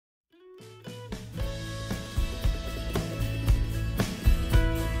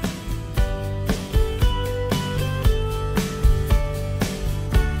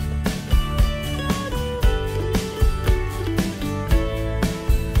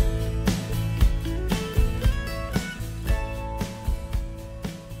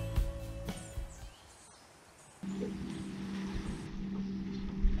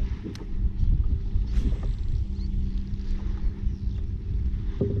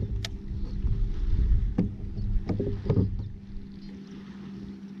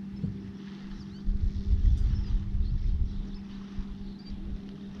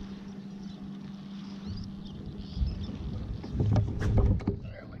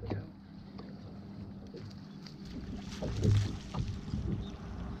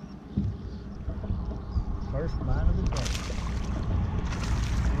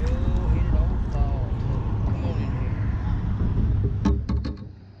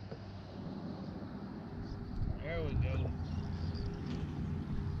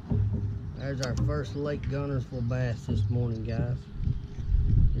There's our first Lake Guntersville bass this morning, guys.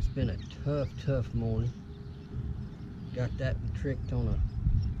 It's been a tough morning. Got that tricked on a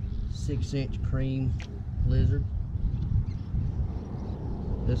 6-inch cream lizard.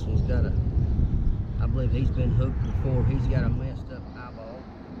 This one's got a, I believe he's been hooked before. He's got a messed up eyeball.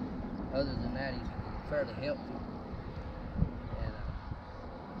 Other than that, he's fairly healthy. And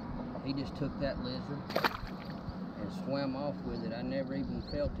he just took that lizard and swam off with it. I never even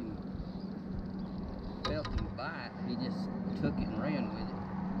felt him bite. He just took it and ran with it.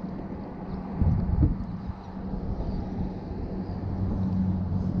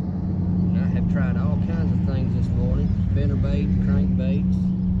 And I have tried all kinds of things this morning: spinnerbait, crankbaits,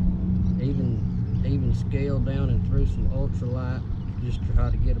 even scaled down and threw some ultralight just to try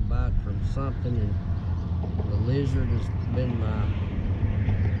to get a bite from something. And the lizard has been my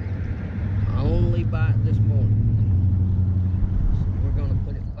only bite this morning. So we're going to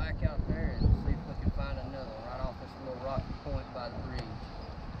put it back out there and see if we can find another one right off this little rocky point by the bridge.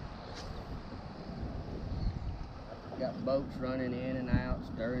 Got boats running in and out,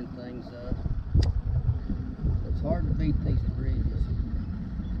 stirring things up. It's hard to beat these bridges.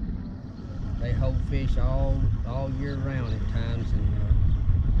 They hold fish all year round at times, and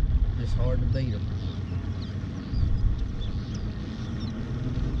it's hard to beat them.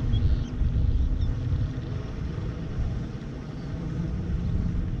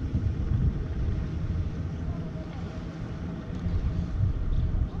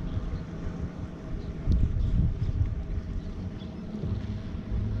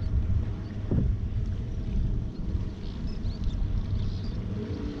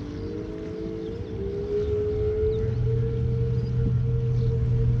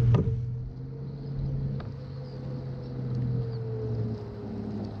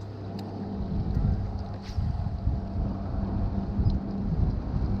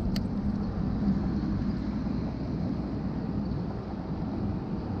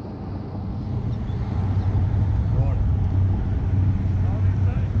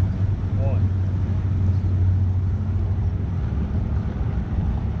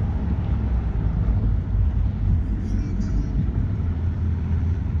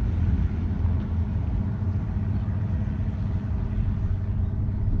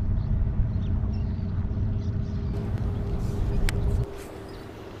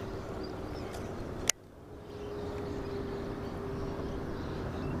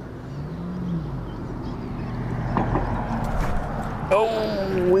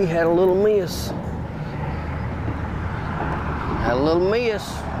 Oh, we had a little miss. Had a little miss.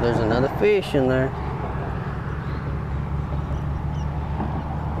 There's another fish in there.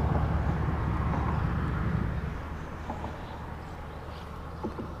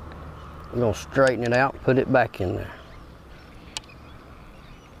 We're gonna straighten it out, put it back in there.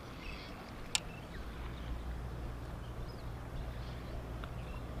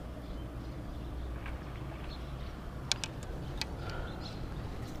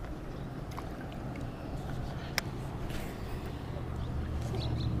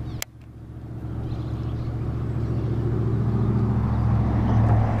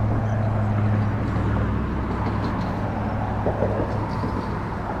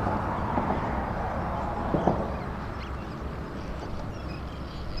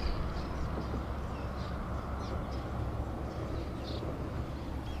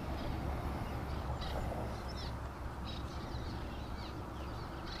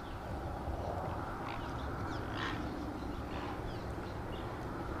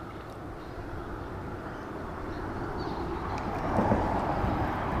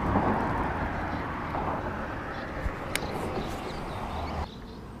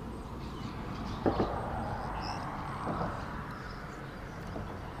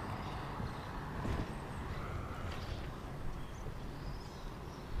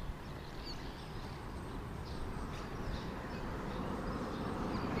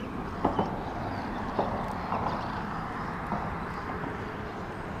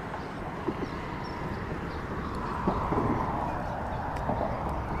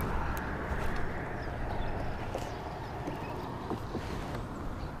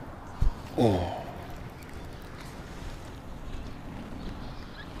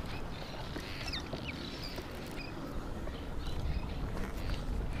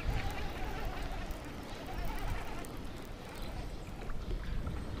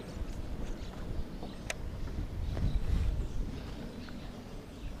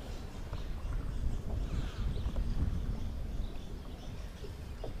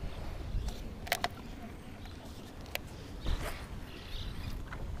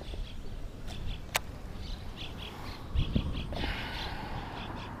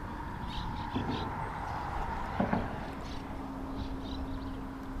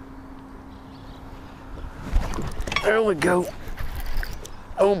 There we go.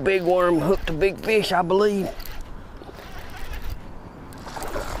 Old big worm hooked a big fish, I believe.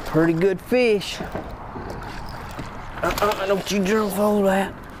 Pretty good fish. Don't you jump over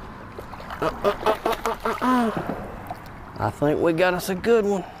that. I think we got us a good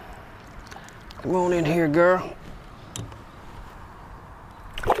one. Come on in here, girl.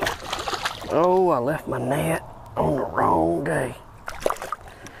 Oh, I left my net on the wrong day.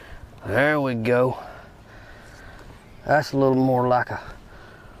 There we go. That's a little more like a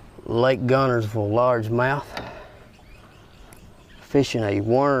Lake Guntersville largemouth. Fishing a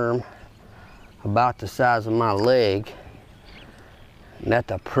worm about the size of my leg. And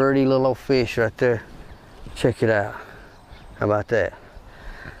that's a pretty little fish right there. Check it out. How about that?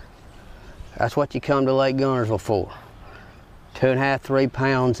 That's what you come to Lake Guntersville for. 2.5, 3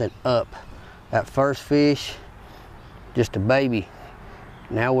 pounds and up. That first fish, just a baby.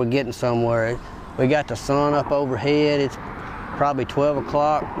 Now we're getting somewhere. We got the sun up overhead. It's probably 12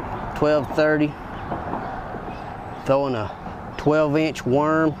 o'clock, 12:30. Throwing a 12-inch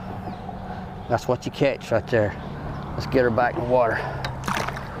worm. That's what you catch right there. Let's get her back in the water.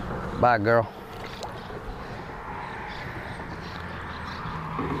 Bye, girl.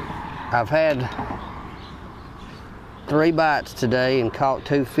 I've had 3 bites today and caught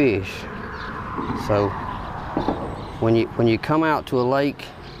 2 fish. So when you come out to a lake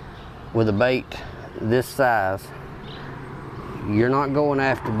with a bait this size, you're not going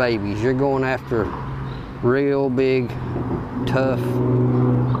after babies. You're going after real big, tough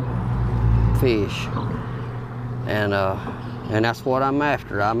fish. And that's what I'm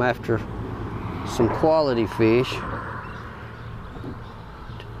after. I'm after some quality fish.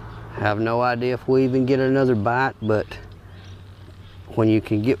 I have no idea if we even get another bite, but when you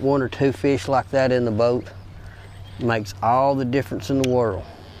can get 1 or 2 fish like that in the boat, it makes all the difference in the world.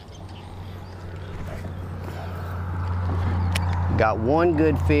 Got 1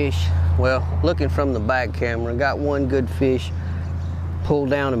 good fish, well, looking from the back camera, got 1 good fish pull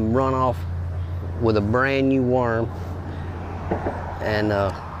down and run off with a brand new worm, and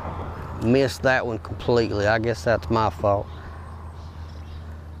missed that one completely. I guess that's my fault.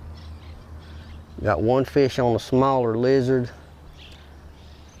 Got 1 fish on a smaller lizard,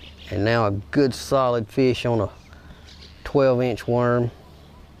 and now a good solid fish on a 12-inch worm.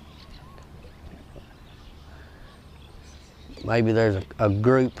 Maybe there's a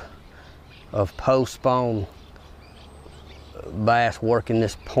group of post-spawn bass working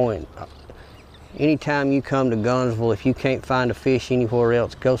this point. Anytime you come to Guntersville, if you can't find a fish anywhere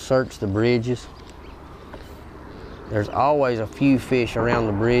else, go search the bridges. There's always a few fish around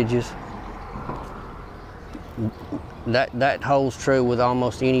the bridges. That holds true with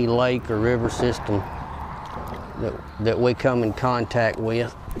almost any lake or river system that we come in contact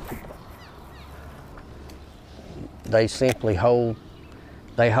with. They simply hold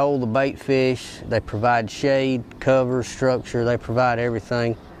the bait fish. They provide shade, cover, structure. They provide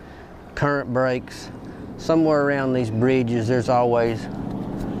everything. Current breaks. Somewhere around these bridges, there's always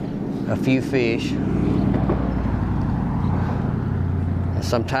a few fish. And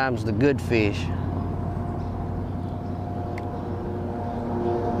sometimes the good fish.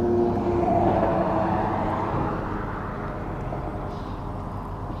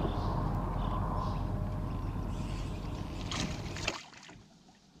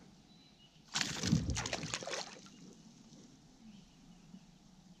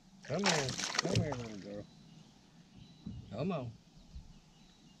 Come here, little girl. Come on.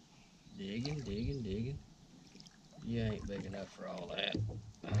 Digging, digging, digging. You ain't big enough for all that.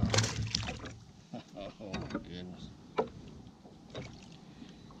 Oh my goodness. Well,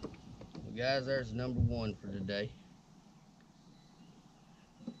 guys, there's number 1 for today.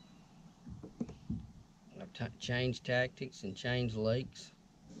 I've changed tactics and changed lakes.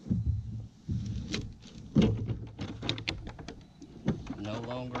 No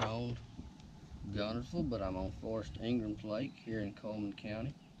longer on Guntersville, but I'm on Forest Ingrams Lake here in Coleman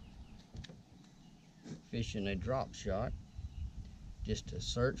County. Fishing a drop shot just to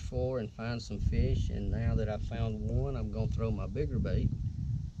search for and find some fish. And now that I've found 1, I'm going to throw my bigger bait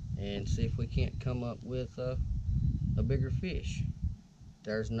and see if we can't come up with a bigger fish.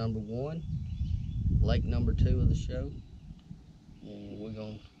 There's number 1, lake number 2 of the show. And we're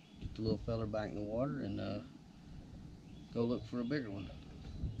going to get the little fella back in the water and go look for a bigger one.